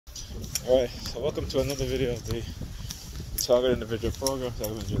Alright, so welcome to another video of the Target Individual Program,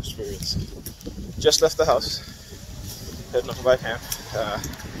 Target Individual Experience. Just left the house, heading off by camp.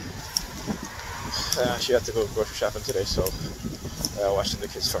 She had to go grocery shopping today, so watching the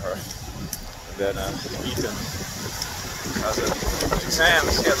kids for her. And then Ethan has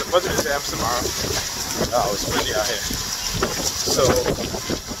exams. He has a budget exams tomorrow. It's windy out here. So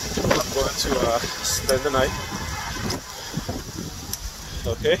I'm going to spend the night.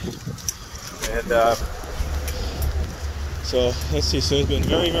 Okay. And so let's see, so it's been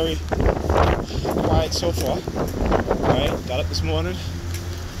very, very quiet so far. Alright, got up this morning,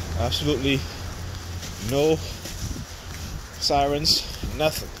 absolutely no sirens,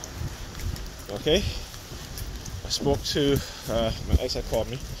 nothing. Okay, I spoke to my ex that called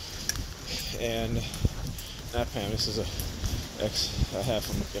me, and not Pam, this is a ex I have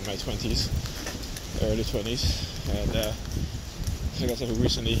from in my 20s, early 20s, and like I said, who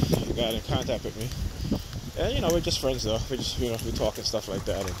recently got in contact with me. And we're just friends though. We just we talk and stuff like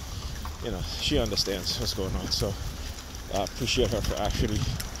that, and she understands what's going on. So I appreciate her for actually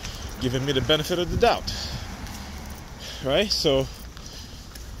giving me the benefit of the doubt. Right? So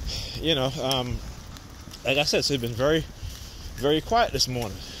like I said, so it's been very, very quiet this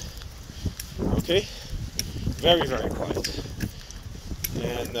morning. Okay? Very, very quiet.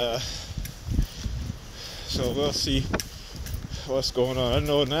 And so we'll see what's going on. I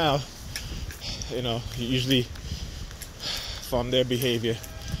know now, usually from their behavior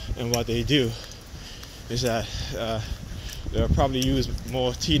and what they do is that they'll probably use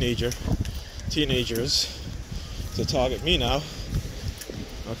more teenagers to target me now.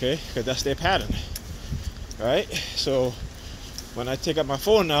 Okay, because that's their pattern, right? So when I take out my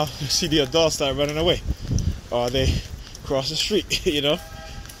phone now, you see the adults start running away, or they cross the street,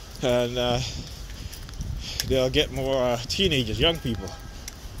 and they'll get more teenagers, young people,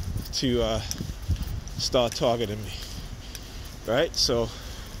 to start targeting me, right? So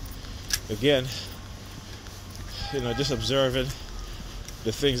again, just observing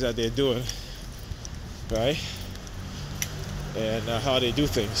the things that they're doing, right? And how they do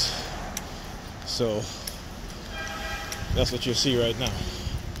things. So that's what you'll see right now.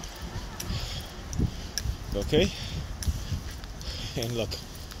 Okay? And look,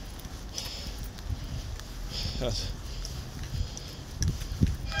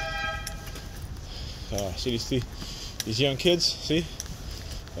 see these young kids, see?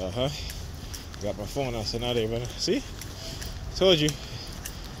 Got my phone out, so now they running. See? Told you.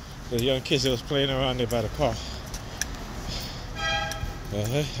 The young kids that was playing around there by the car.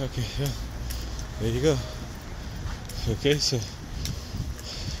 Okay, yeah. There you go. Okay, so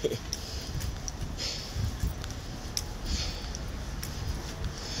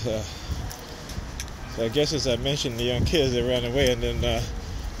so I guess as I mentioned, the young kids, they ran away, and then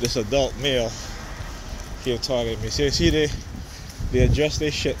this adult male came targeting me. See, they adjust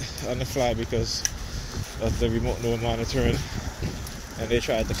their shit on the fly because of the remote no monitoring, and they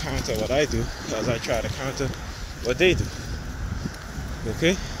try to counter what I do as I try to counter what they do.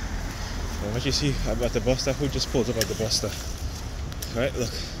 Okay? And what you see about the bus stop, who just pulls up at the bus stop? Right?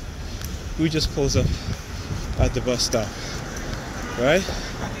 Look. Who just pulls up at the bus stop? Right?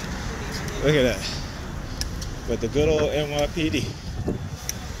 Look at that. But the good old NYPD.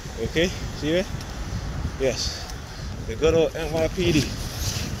 Okay? See that? Yes. The good old NYPD.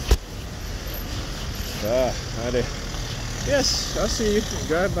 Are they? Yes, I see you.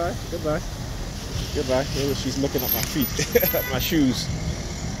 Drive by. Goodbye. Goodbye. Here she's looking at my feet. At my shoes.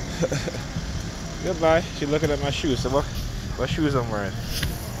 Goodbye. She's looking at my shoes. So what shoes I'm wearing.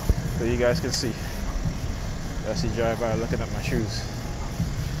 So you guys can see. I see drive by looking at my shoes.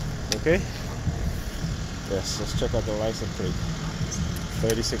 Okay? Yes, let's check out the license plate.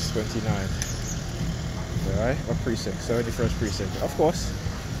 3629. Alright, what precinct? 71st precinct. Of course,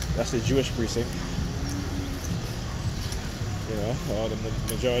 that's the Jewish precinct. All the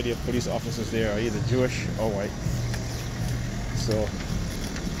majority of police officers there are either Jewish or white. So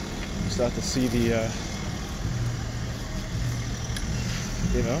you start to see the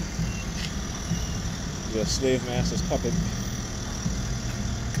the slave master's puppet.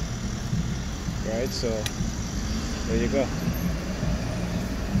 Right, so there you go.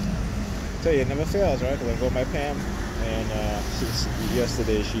 I tell you, it never fails, right? Because I go with my Pam, and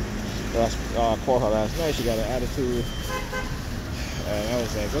yesterday she called her last night. She got an attitude, and I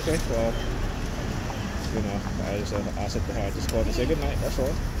was like, okay, well, I said to her, I just called and say good night. That's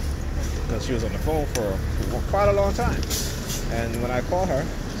all. Because she was on the phone for quite a long time, and when I called her,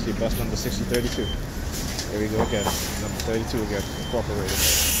 she bus number 6032. There we go again, number 32 again, incorporated.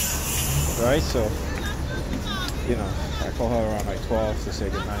 Right, so I call her around like 12 to say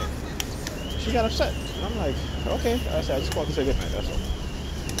goodnight. she got upset. And I'm like, okay. I said, I just called to say good night, that's all.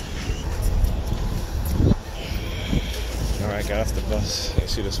 Alright, got off the bus. I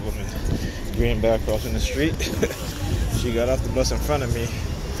see this woman greenback crossing the street. She got off the bus in front of me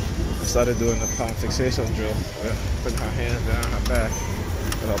and started doing the palm fixation drill. Putting her hands down her back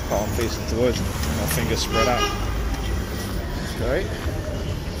with her palm facing towards me, her fingers spread out. Alright?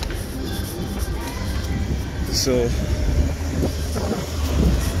 So,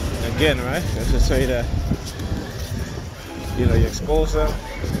 again, right? Let's just tell you that, you know, you expose them,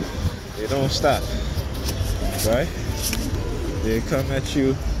 they don't stop, right? They come at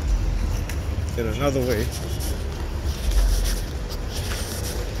you in another way.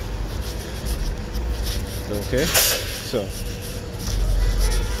 Okay, so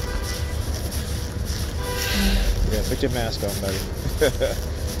yeah, put your mask on, buddy.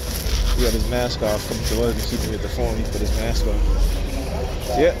 He got his mask off, coming to us and keeping me at the phone. He put his mask on.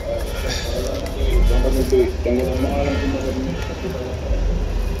 Yep.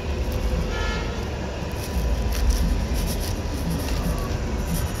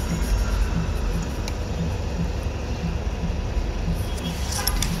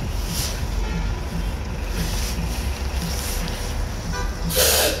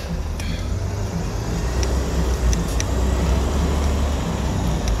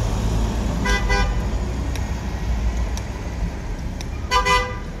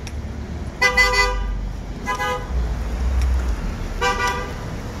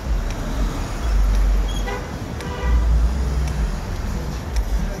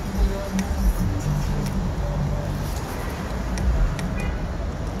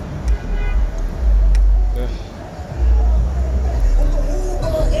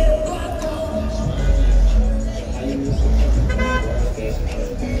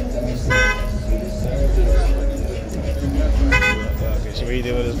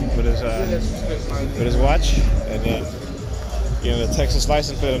 With his watch, and then you know the Texas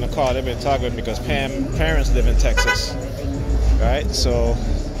license plate on the car. They've been targeted because parents live in Texas, right? So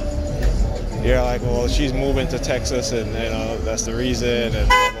you're like, well, she's moving to Texas, and you know that's the reason, and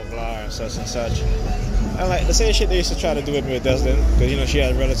blah blah blah, and such. And like the same shit they used to try to do with me with Desmond, because you know she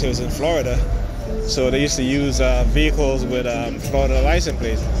had relatives in Florida, so they used to use vehicles with Florida license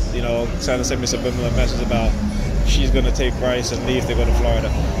plates. You know, trying to send me subliminal messages about she's gonna take Bryce and leave to go to Florida.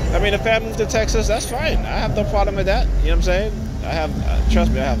 I mean, if I move to Texas, that's fine. I have no problem with that. You know what I'm saying? I have,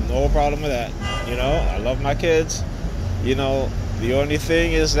 trust me, I have no problem with that. You know, I love my kids. You know, the only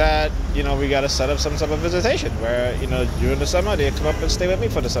thing is that, you know, we gotta set up some type of visitation where, you know, during the summer they come up and stay with me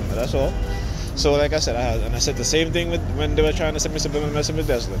for the summer. That's all. So, like I said, I said the same thing with when they were trying to send me subliminal message with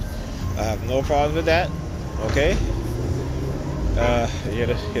Desmond. I have no problem with that. Okay. You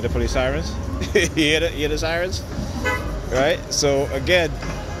hear the police sirens? You hear the sirens? Right? So again,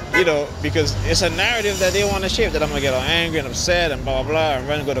 you know, because it's a narrative that they want to shape, that I'm gonna get all angry and upset and blah blah blah and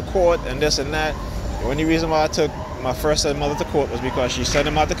run and go to court and this and that. The only reason why I took my first mother to court was because she sent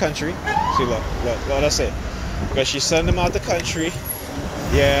him out the country. See, look, that's it. Because she sent him out the country.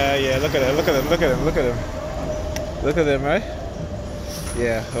 Yeah, look at him, right?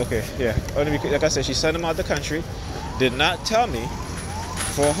 Yeah, okay, yeah. Only because, like I said, she sent him out the country, did not tell me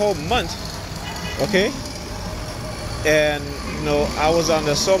for a whole month, okay? And, you know, I was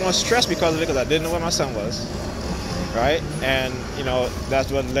under so much stress because of it, because I didn't know where my son was, right? And, you know,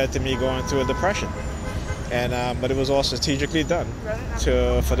 that's what led to me going through a depression. And, but it was all strategically done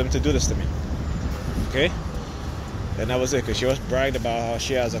for them to do this to me, okay? And that was it, because she was bragged about how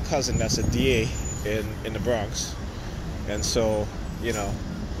she has a cousin that's a DA in the Bronx. And so, you know,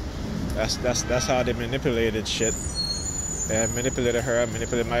 that's how they manipulated shit, and manipulated her,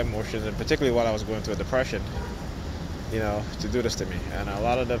 manipulated my emotions, and particularly while I was going through a depression, you know, to do this to me. And a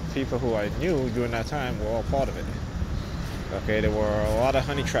lot of the people who I knew during that time were all part of it. Okay, there were a lot of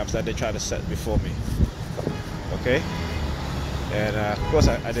honey traps that they tried to set before me. Okay, and of course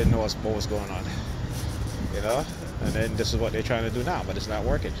I didn't know what was going on, you know. And then this is what they're trying to do now, but it's not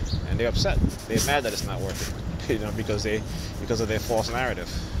working, and they're upset. They're mad that it's not working, you know, because of their false narrative,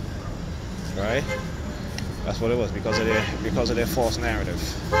 right? That's what it was, because of their false narrative.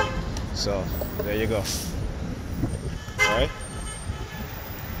 So there you go. Right?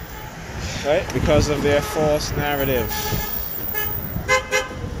 Right? Because of their false narrative.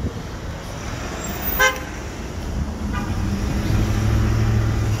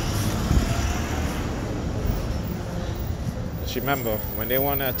 Just remember, when they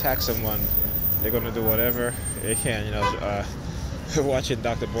want to attack someone, they're going to do whatever they can. You know, watching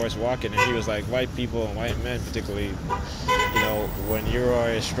Dr. Boris Walken, and he was like, white people and white men particularly, you know, when you are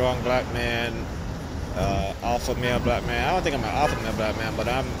a strong black man, alpha male black man. I don't think I'm an alpha male black man, but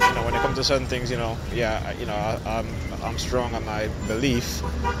I'm, you know, when it comes to certain things, you know, yeah, you know, I'm strong on my belief,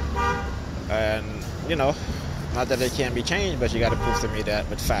 and you know, not that it can't be changed, but you got to prove to me that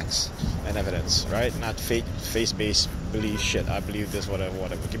with facts and evidence, right? Not face-based belief shit. I believe this, whatever.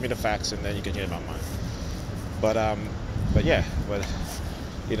 Give me the facts, and then you can change my mind. But yeah, but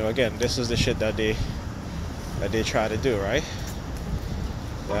you know, again, this is the shit that they try to do, right?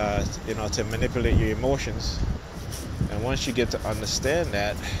 You know, to manipulate your emotions. And once you get to understand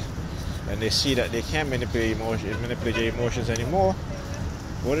that, and they see that they can't manipulate your emotions anymore,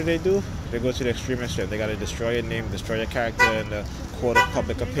 what do? They go to the extreme extent. They got to destroy your name, destroy your character in the court of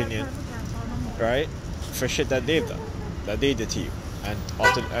public opinion, right? For shit that they've done, that they did to you, and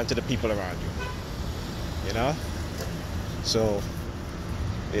to the people around you. You know. So,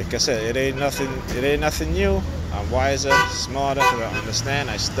 like I said, it ain't nothing new. I'm wiser, smarter, because I understand.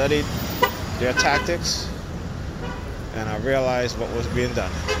 I studied their tactics, and I realized what was being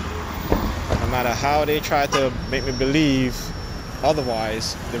done. No matter how they tried to make me believe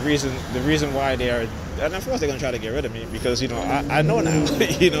otherwise, the reason why they are, and of course they're gonna try to get rid of me, because you know I know now.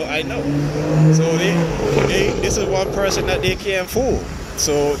 You know, I know. So this is one person that they can't fool.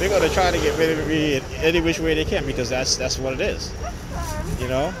 So they're gonna try to get rid of me in any which way they can, because that's what it is. You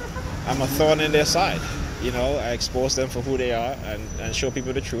know, I'm a thorn in their side. You know, I expose them for who they are and show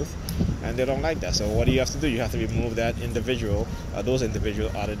people the truth, and they don't like that. So what do you have to do? You have to remove that individual, those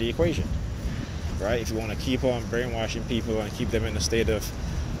individuals, out of the equation, right? If you want to keep on brainwashing people and keep them in a state of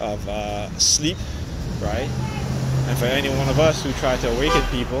sleep, right? And for any one of us who try to awaken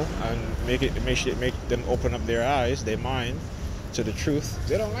people and make them open up their eyes, their mind to the truth,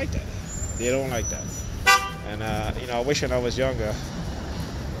 they don't like that. They don't like that. And you know, I wish when I was younger.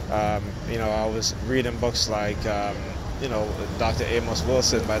 You know, I was reading books like, you know, Dr. Amos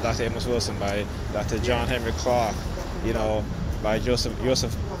Wilson, by Dr. John Henry Clark, you know, by Joseph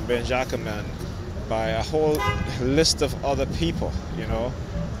Benjamin, by a whole list of other people, you know,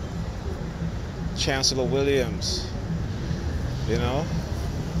 Chancellor Williams, you know,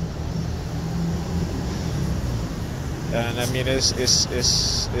 and I mean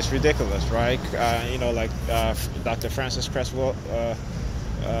it's ridiculous, right? You know, like Dr. Francis Cress Wilson,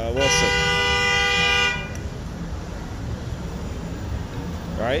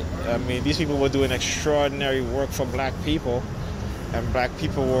 right? I mean, these people were doing extraordinary work for black people, and black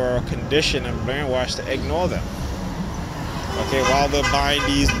people were conditioned and brainwashed to ignore them. Okay, while they're buying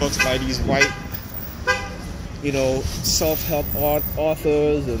these books by these white, you know, self-help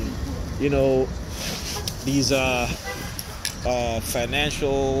authors, and you know, these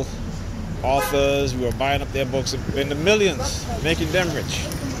financial authors, we were buying up their books in the millions, making them rich.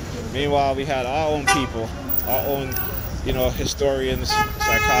 Meanwhile, we had our own people, our own, you know, historians,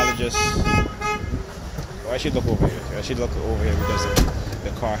 psychologists. Oh, I should look over here. Because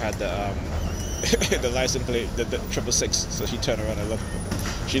the car had the the license plate, the 666. So she turned around and looked.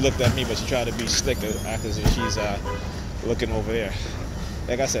 She looked at me, but she tried to be slick, act as if she's looking over there.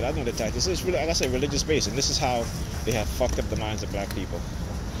 Like I said, I know the tactics. It's really, like I said, religious based, and this is how they have fucked up the minds of black people.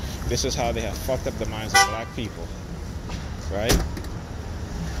 This is how they have fucked up the minds of black people, right?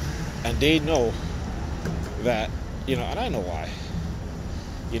 And they know that, you know, and I know why.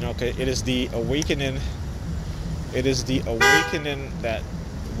 You know, 'cause it is the awakening. It is the awakening that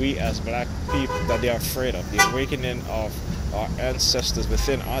we as black people, that they are afraid of. The awakening of our ancestors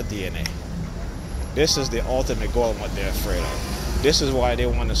within our DNA. This is the ultimate goal of what they're afraid of. This is why they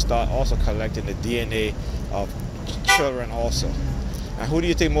want to start also collecting the DNA of children also. And who do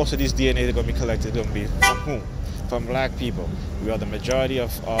you think most of these DNA are going to be collected? Going to be from whom? From black people. We are the majority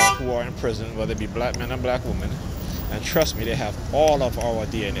of who are in prison, whether it be black men and black women. And trust me, they have all of our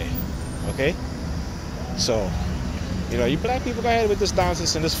DNA. Okay? So, you know, you black people go ahead with this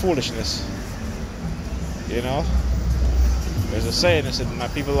nonsense and this foolishness. You know? There's a saying that said, my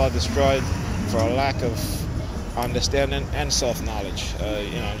people are destroyed for a lack of understanding and self-knowledge.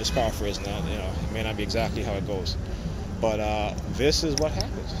 You know, I'm just paraphrasing now. You know, it may not be exactly how it goes. But this is what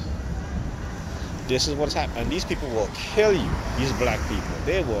happens. This is what's happening. And these people will kill you, these black people.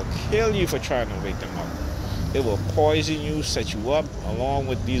 They will kill you for trying to wake them up. They will poison you, set you up, along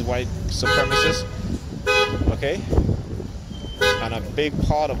with these white supremacists. Okay? And a big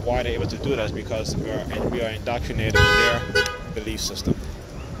part of why they're able to do that is because we are indoctrinated with their belief system.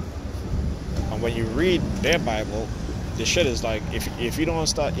 And when you read their Bible, the shit is like, if you don't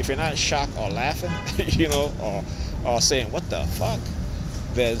start, if you're not shocked or laughing, you know, or saying what the fuck,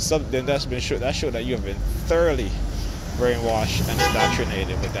 then that's been shown that you have been thoroughly brainwashed and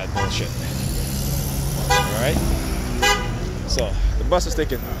indoctrinated with that bullshit. Alright? So the bus is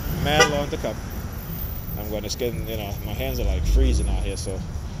taking mad long to come. I'm going to skin, my hands are like freezing out here, so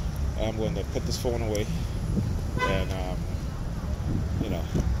I'm going to put this phone away and,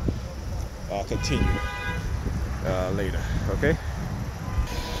 I'll continue later, okay?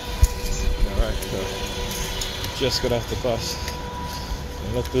 Alright, so just got off the bus,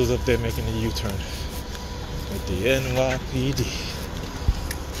 and look who's up there making a U-turn at the NYPD,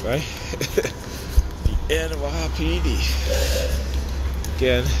 right? The NYPD.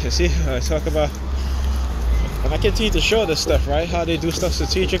 Again, you see, I talk about, and I continue to show this stuff, right? How they do stuff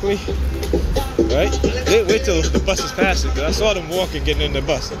strategically, right? They wait till the bus is passing, because I saw them walking, getting in the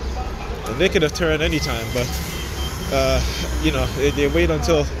bus, and they could have turned any time, but they wait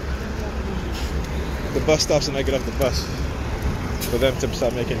until the bus stops and I get off the bus for them to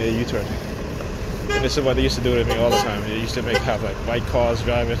start making their U-turn. And this is what they used to do to me all the time. They used to have like white cars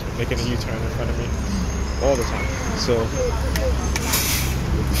driving, making a U-turn in front of me all the time. So,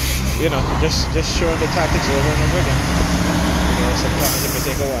 just showing the tactics over and over again. Sometimes it may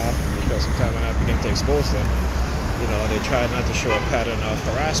take a while, because sometimes when I begin to expose them, they try not to show a pattern of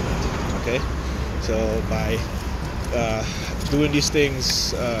harassment, okay? So by doing these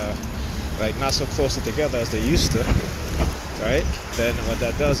things like not so closely together as they used to, right? Then what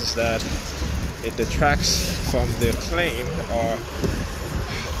that does is that it detracts from the claim or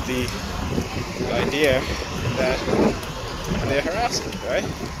the idea that they're harassing, right?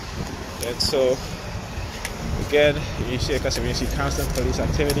 And so again, you see constant police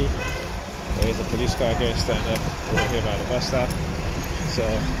activity. There's a police car getting stand up over here by the bus stop. So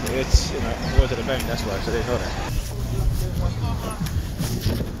it's, I'm going to the bank, that's why, so they know that.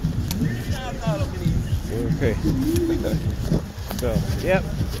 Okay. So, yep.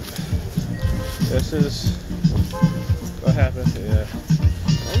 This is what happened. Yeah.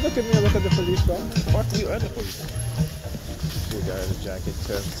 Don't look at me, look at the police car. Fuck you and the police. See the guy with the jacket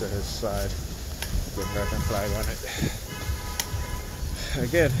turned to his side. The American flag on it.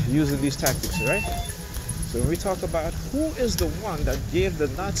 Again, using these tactics, right? So when we talk about who is the one that gave the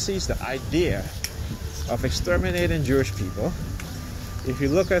Nazis the idea of exterminating Jewish people, if you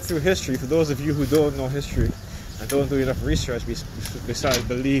look at through history, for those of you who don't know history and don't do enough research besides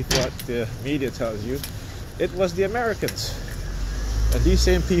believe what the media tells you, it was the Americans. And these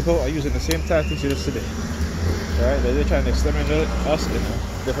same people are using the same tactics as today. Right? They're trying to exterminate us in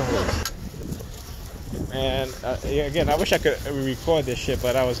different ways. And again, I wish I could record this shit,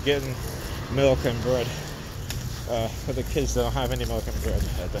 but I was getting milk and bread for the kids that don't have any milk and bread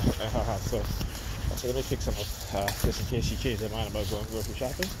at her house. So let me pick some up just in case she changed her mind about going grocery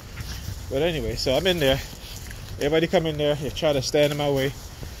shopping. But anyway, so I'm in there. Everybody come in there, you try to stand in my way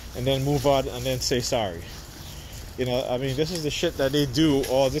and then move on and then say sorry. This is the shit that they do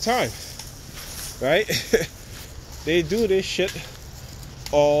all the time, right? They do this shit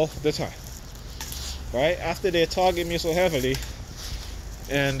all the time, right? After they target me so heavily,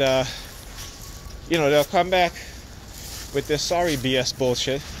 and they'll come back with this sorry BS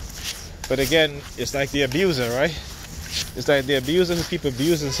bullshit. But again, it's like the abuser, right? It's like the abuser who keep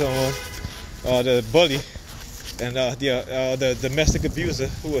abusing someone, or the bully, and the domestic abuser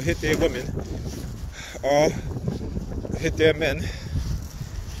who will hit their women or hit their men,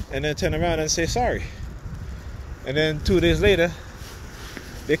 and then turn around and say sorry. And then 2 days later,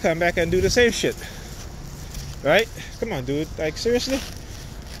 they come back and do the same shit, right? Come on, dude. Like, seriously?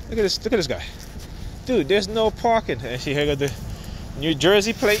 Look at this guy. Dude, there's no parking. And she had the New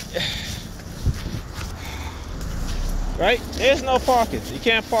Jersey plate. Right? There's no parking. You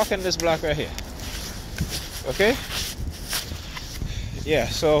can't park in this block right here. Okay? Yeah,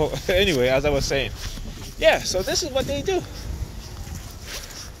 so anyway, as I was saying. Yeah, so this is what they do.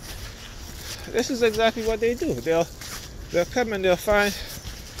 This is exactly what they do. They'll come and they'll find,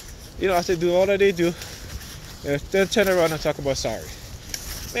 after they do all that they do, they'll turn around and talk about sorry.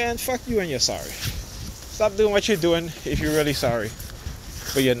 Man, fuck you and you're sorry. Stop doing what you're doing if you're really sorry,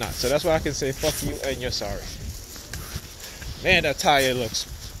 but you're not. So that's why I can say fuck you and you're sorry. Man, that tire looks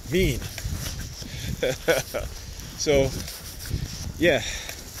mean. So, yeah.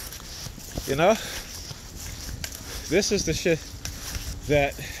 This is the shit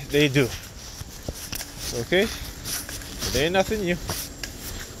that they do. Okay? There ain't nothing new.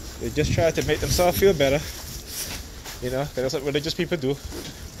 They just try to make themselves feel better. Because that's what religious people do.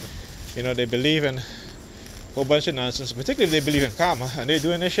 They believe in a whole bunch of nonsense. Particularly if they believe in karma and they're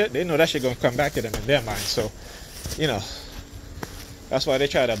doing this shit, they know that shit gonna come back to them in their mind. So, that's why they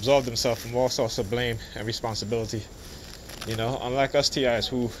try to absolve themselves from all sorts of blame and responsibility. Unlike us TIs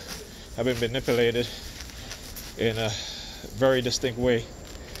who have been manipulated in a very distinct way.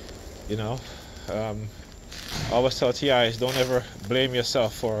 I always tell TIs, don't ever blame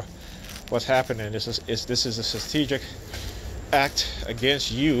yourself for what's happening. This is a strategic act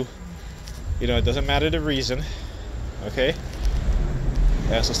against you. You know, it doesn't matter the reason, okay?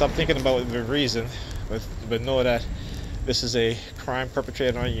 And so stop thinking about the reason, but know that this is a crime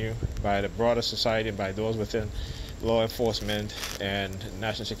perpetrated on you by the broader society and by those within law enforcement and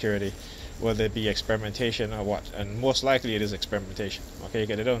national security, whether it be experimentation or what. And most likely it is experimentation, okay?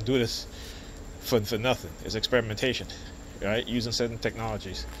 Because they don't do this for nothing. It's experimentation, right? Using certain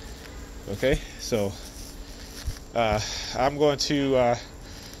technologies, okay? So I'm going to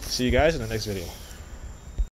see you guys in the next video.